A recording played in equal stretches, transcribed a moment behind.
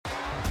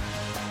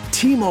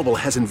T-Mobile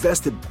has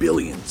invested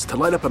billions to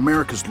light up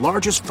America's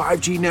largest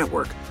 5G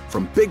network,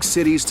 from big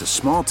cities to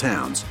small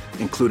towns,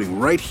 including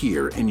right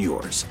here in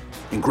yours.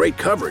 And great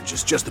coverage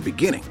is just the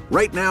beginning.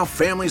 Right now,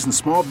 families and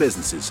small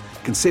businesses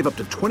can save up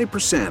to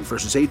 20%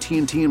 versus AT&T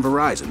and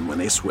Verizon when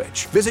they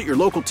switch. Visit your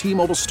local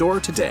T-Mobile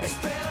store today.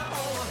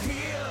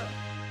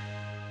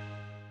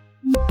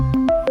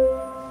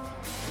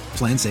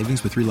 Plan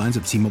savings with 3 lines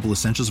of T-Mobile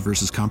Essentials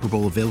versus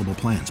comparable available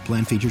plans.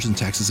 Plan features and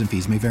taxes and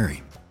fees may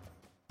vary.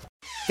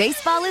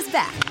 Baseball is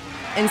back,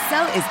 and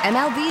so is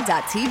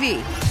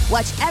MLB.tv.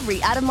 Watch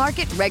every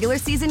out-of-market regular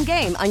season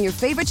game on your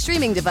favorite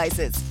streaming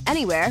devices,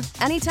 anywhere,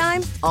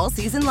 anytime, all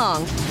season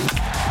long.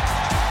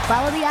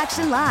 Follow the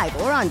action live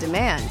or on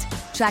demand.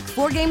 Track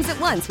 4 games at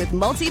once with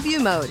multi-view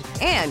mode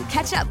and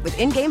catch up with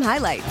in-game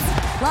highlights.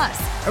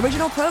 Plus,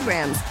 original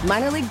programs,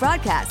 minor league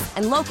broadcasts,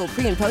 and local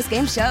pre- and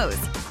post-game shows.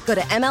 Go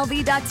to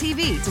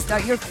MLB.tv to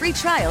start your free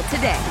trial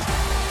today.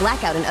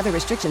 Blackout and other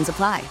restrictions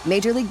apply.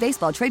 Major League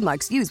Baseball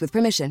trademarks used with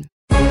permission.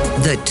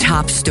 The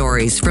top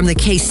stories from the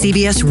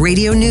KCBS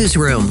Radio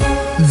Newsroom.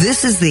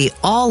 This is the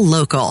All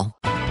Local.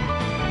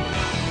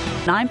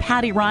 I'm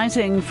Patty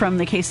Rising from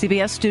the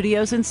KCBS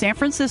studios in San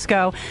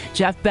Francisco.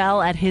 Jeff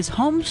Bell at his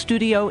home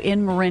studio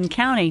in Marin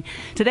County.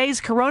 Today's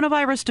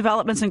coronavirus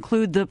developments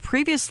include the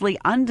previously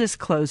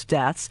undisclosed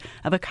deaths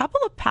of a couple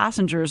of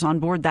passengers on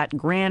board that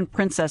Grand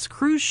Princess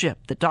cruise ship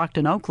that docked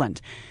in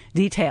Oakland.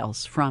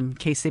 Details from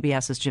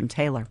KCBS's Jim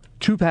Taylor.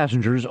 2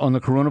 passengers on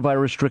the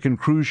coronavirus-stricken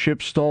cruise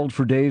ship stalled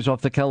for days off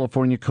the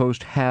California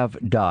coast have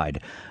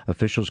died.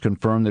 Officials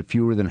confirmed that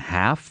fewer than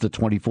half the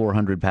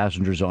 2,400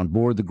 passengers on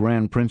board the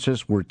Grand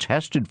Princess were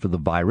tested for the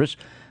virus.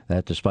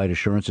 That despite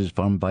assurances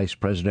from Vice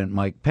President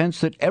Mike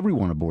Pence that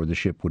everyone aboard the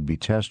ship would be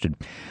tested.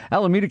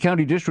 Alameda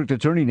County District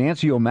Attorney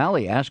Nancy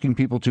O'Malley asking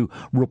people to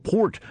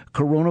report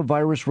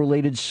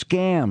coronavirus-related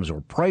scams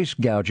or price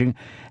gouging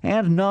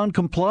and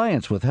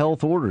non-compliance with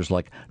health orders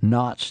like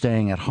not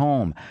staying at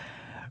home.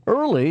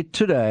 Early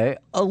today,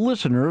 a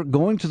listener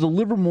going to the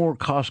Livermore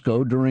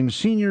Costco during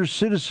senior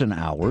citizen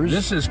hours.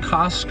 This is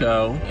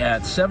Costco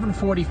at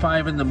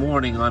 7:45 in the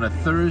morning on a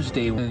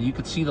Thursday. You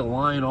could see the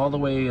line all the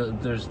way.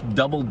 There's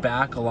doubled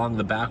back along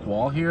the back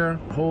wall here.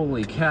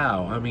 Holy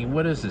cow. I mean,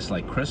 what is this,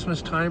 like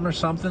Christmas time or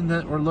something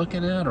that we're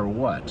looking at, or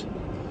what?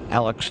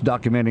 Alex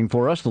documenting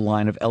for us the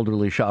line of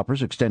elderly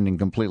shoppers extending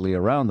completely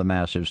around the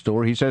massive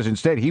store. He says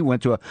instead he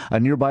went to a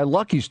nearby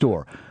Lucky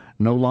store.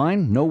 No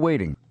line, no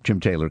waiting. Jim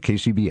Taylor,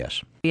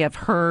 KCBS. We have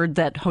heard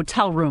that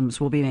hotel rooms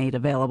will be made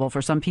available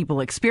for some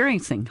people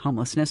experiencing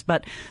homelessness,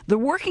 but the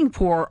working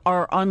poor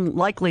are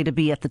unlikely to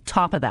be at the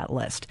top of that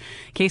list.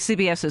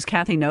 KCBS's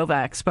Kathy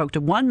Novak spoke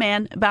to one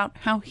man about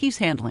how he's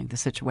handling the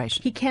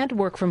situation. He can't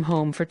work from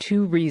home for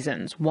 2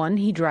 reasons. 1,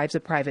 he drives a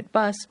private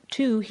bus.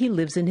 2, he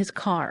lives in his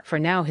car. For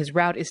now, his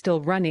route is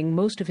still running.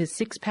 Most of his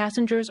 6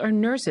 passengers are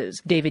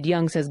nurses. David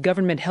Young says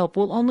government help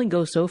will only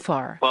go so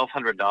far.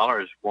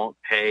 $1,200 won't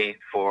pay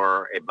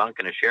for a bunk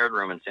in a shared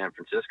room in San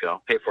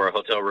Francisco. Pay for a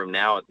hotel room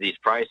now at these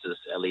prices,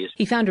 at least.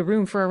 He found a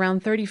room for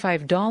around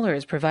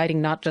 $35,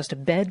 providing not just a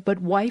bed, but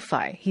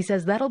Wi-Fi. He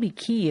says that'll be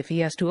key if he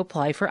has to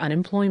apply for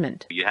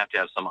unemployment. You have to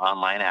have some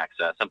online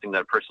access, something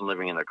that a person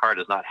living in their car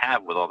does not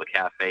have with all the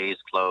cafes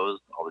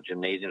closed, all the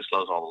gymnasiums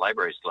closed, all the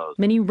libraries closed.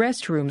 Many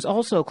restrooms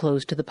also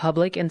closed to the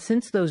public, and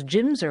since those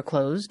gyms are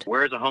closed...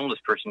 Where's a homeless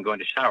person going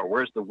to shower?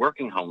 Where's the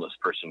working homeless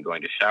person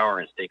going to shower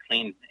and stay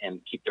clean and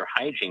keep their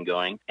hygiene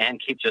going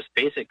and keep just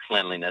basic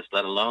cleanliness,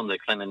 let alone the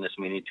cleanliness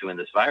we need to in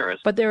this virus?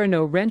 But there are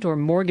no rent or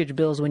mortgage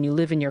bills when you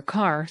live in your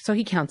car, so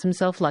he counts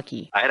himself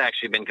lucky. I had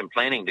actually been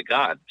complaining to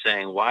God,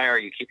 saying, why are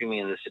you keeping me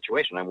in this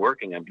situation? I'm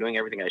working, I'm doing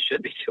everything I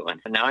should be doing.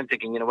 And now I'm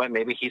thinking, you know what,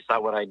 maybe he saw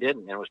what I did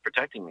and was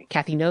protecting me.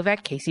 Kathy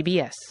Novak,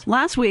 KCBS.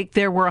 Last week,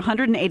 there were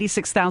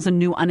 186,000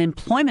 new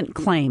unemployment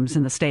claims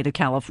in the state of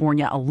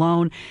California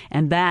alone,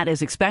 and that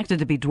is expected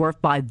to be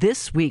dwarfed by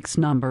this week's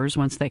numbers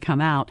once they come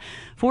out.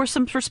 For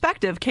some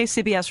perspective,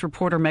 KCBS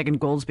reporter Megan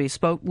Goldsby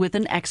spoke with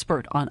an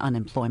expert on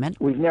unemployment.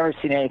 We've never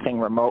seen anything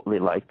remotely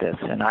like this,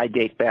 and I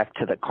date back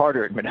to the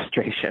Carter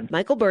administration.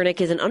 Michael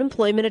Bernick is an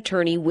unemployment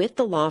attorney with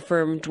the law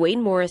firm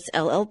Duane Morris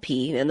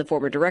LLP and the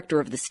former director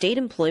of the State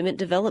Employment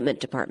Development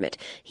Department.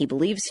 He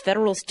believes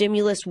federal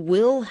stimulus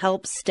will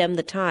help stem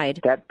the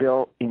tide. That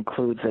bill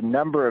includes a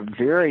number of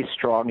very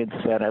strong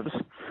incentives,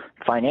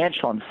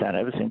 financial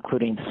incentives,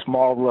 including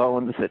small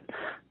loans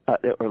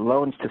or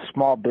loans to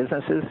small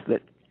businesses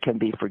that can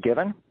be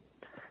forgiven,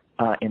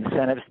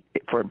 incentives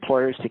for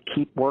employers to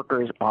keep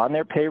workers on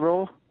their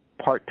payroll,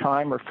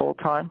 part-time or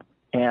full-time.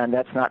 And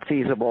that's not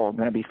feasible,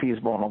 going to be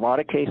feasible in a lot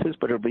of cases,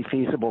 but it'll be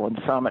feasible in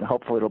some, and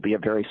hopefully it'll be a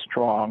very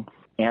strong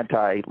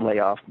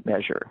anti-layoff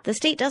measure. The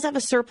state does have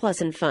a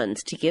surplus in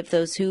funds to give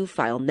those who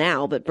file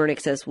now, but Bernick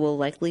says we'll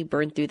likely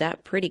burn through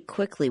that pretty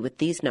quickly with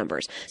these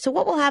numbers. So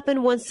what will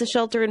happen once the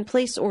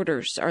shelter-in-place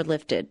orders are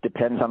lifted?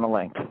 Depends on the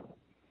length.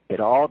 It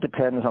all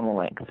depends on the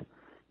length.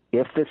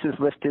 If this is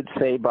lifted,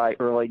 say, by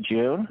early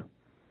June,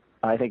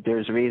 I think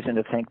there's reason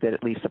to think that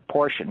at least a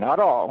portion, not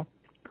all,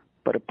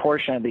 but a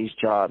portion of these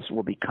jobs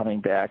will be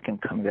coming back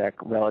and coming back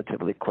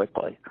relatively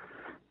quickly.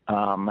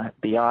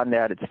 Beyond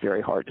that, it's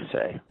very hard to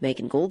say.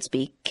 Megan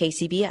Goldsby,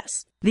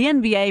 KCBS. The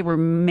NBA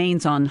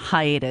remains on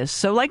hiatus,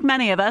 so like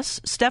many of us,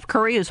 Steph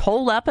Curry is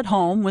holed up at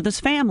home with his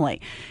family.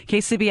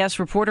 KCBS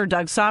reporter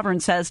Doug Sovern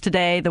says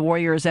today the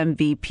Warriors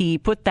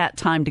MVP put that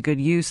time to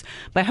good use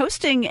by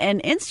hosting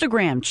an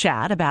Instagram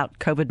chat about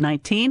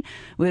COVID-19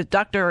 with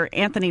Dr.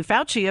 Anthony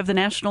Fauci of the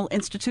National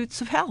Institutes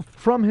of Health.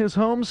 From his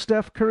home,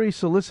 Steph Curry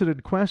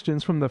solicited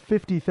questions from the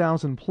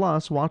 50,000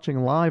 plus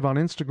watching live on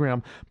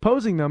Instagram,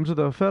 posing them to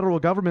the federal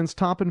government's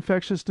top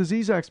infectious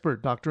disease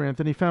expert, Dr.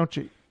 Anthony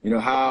Fauci.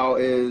 How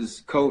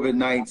is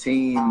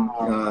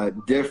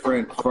COVID-19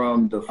 different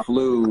from the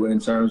flu in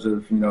terms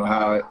of,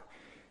 how it,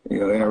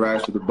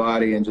 interacts with the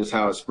body and just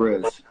how it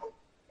spreads?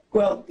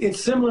 Well,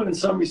 it's similar in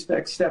some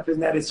respects, Steph, in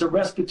that it's a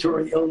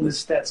respiratory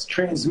illness that's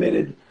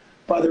transmitted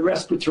by the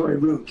respiratory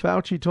route.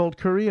 Fauci told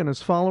Curry and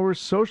his followers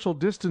social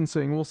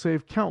distancing will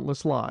save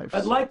countless lives.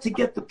 I'd like to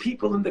get the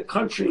people in the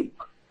country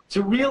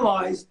to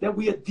realize that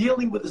we are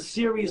dealing with a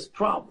serious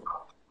problem.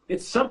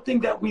 It's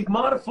something that we've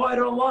modified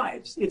our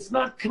lives. It's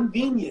not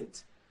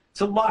convenient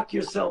to lock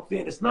yourself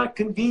in. It's not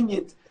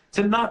convenient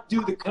to not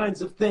do the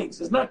kinds of things.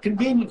 It's not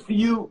convenient for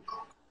you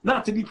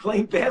not to be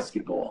playing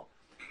basketball.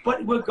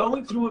 But we're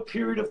going through a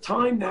period of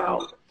time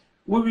now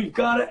where we've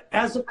got to,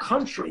 as a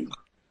country,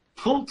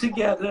 pull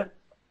together,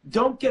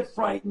 don't get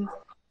frightened,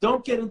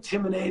 don't get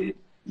intimidated,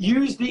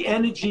 use the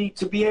energy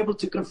to be able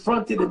to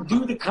confront it and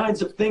do the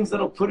kinds of things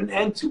that'll put an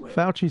end to it.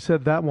 Fauci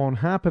said that won't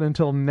happen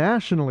until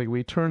nationally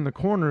we turn the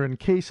corner and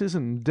cases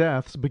and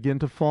deaths begin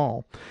to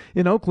fall.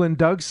 In Oakland,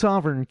 Doug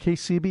Sovern,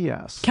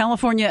 KCBS.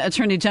 California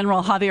Attorney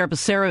General Javier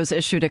Becerra has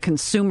issued a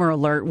consumer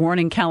alert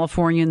warning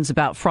Californians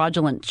about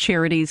fraudulent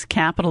charities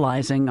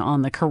capitalizing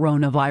on the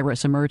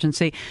coronavirus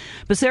emergency.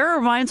 Becerra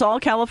reminds all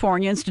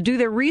Californians to do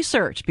their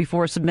research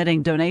before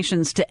submitting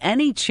donations to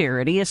any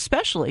charity,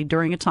 especially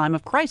during a time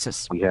of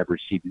crisis. We have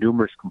received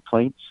numerous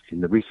complaints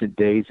in the recent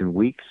days and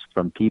weeks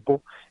from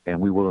people,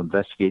 and we will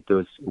investigate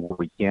those where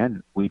we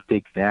can. We've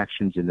taken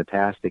actions in the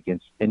past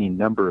against any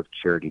number of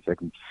charities.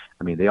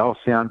 They all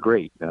sound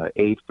great.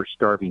 Aid for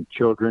Starving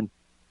Children,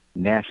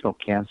 National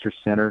Cancer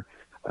Center,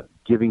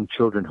 Giving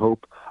Children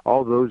Hope.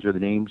 All those are the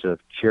names of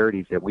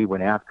charities that we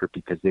went after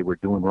because they were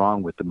doing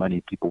wrong with the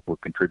money people were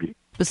contributing.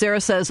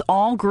 Becerra says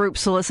all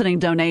groups soliciting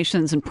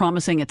donations and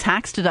promising a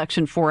tax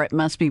deduction for it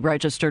must be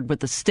registered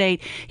with the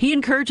state. He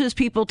encourages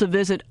people to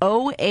visit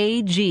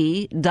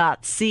oag.ca.gov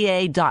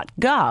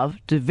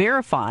to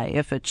verify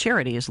if a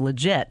charity is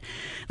legit.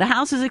 The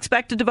House is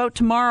expected to vote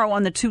tomorrow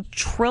on the $2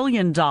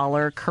 trillion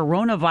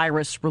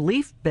coronavirus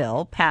relief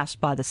bill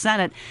passed by the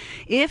Senate.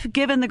 If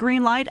given the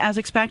green light, as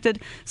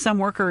expected, some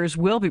workers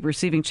will be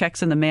receiving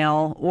checks in the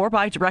mail or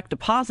by direct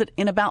deposit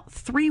in about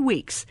 3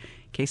 weeks.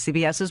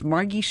 KCBS's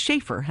Margie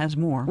Schaefer has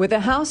more. With a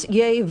House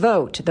yay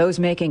vote, those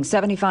making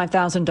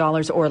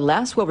 $75,000 or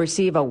less will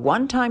receive a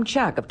one-time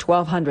check of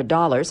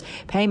 $1,200,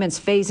 payments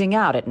phasing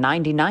out at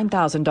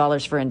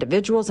 $99,000 for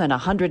individuals and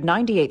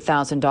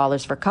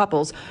 $198,000 for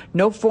couples.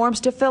 No forms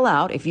to fill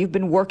out if you've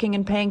been working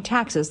and paying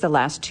taxes the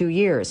last 2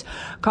 years.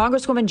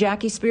 Congresswoman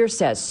Jackie Spears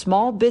says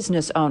small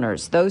business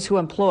owners, those who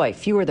employ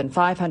fewer than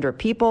 500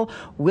 people,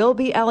 will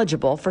be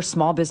eligible for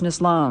small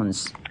business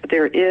loans.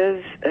 There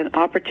is an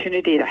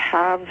opportunity to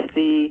have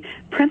the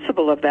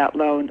principal of that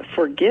loan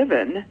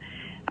forgiven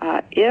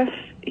if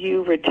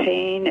you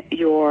retain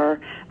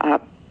your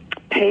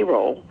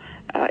payroll,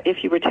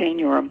 if you retain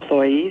your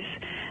employees.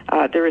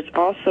 There is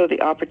also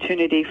the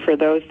opportunity for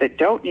those that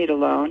don't need a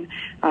loan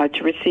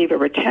to receive a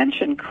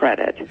retention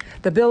credit.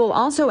 The bill will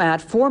also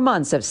add 4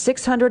 months of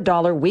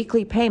 $600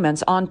 weekly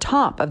payments on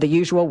top of the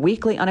usual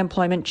weekly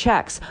unemployment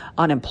checks.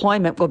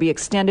 Unemployment will be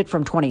extended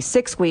from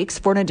 26 weeks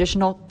for an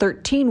additional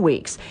 13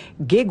 weeks.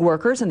 Gig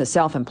workers and the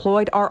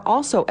self-employed are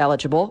also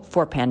eligible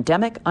for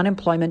pandemic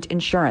unemployment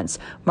insurance.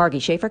 Margie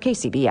Schaefer,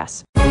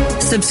 KCBS.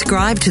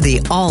 Subscribe to the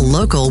All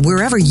Local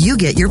wherever you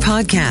get your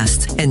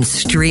podcasts and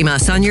stream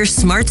us on your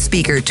smart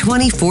speaker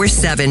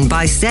 24/7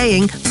 by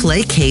saying,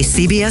 play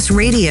KCBS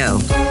Radio.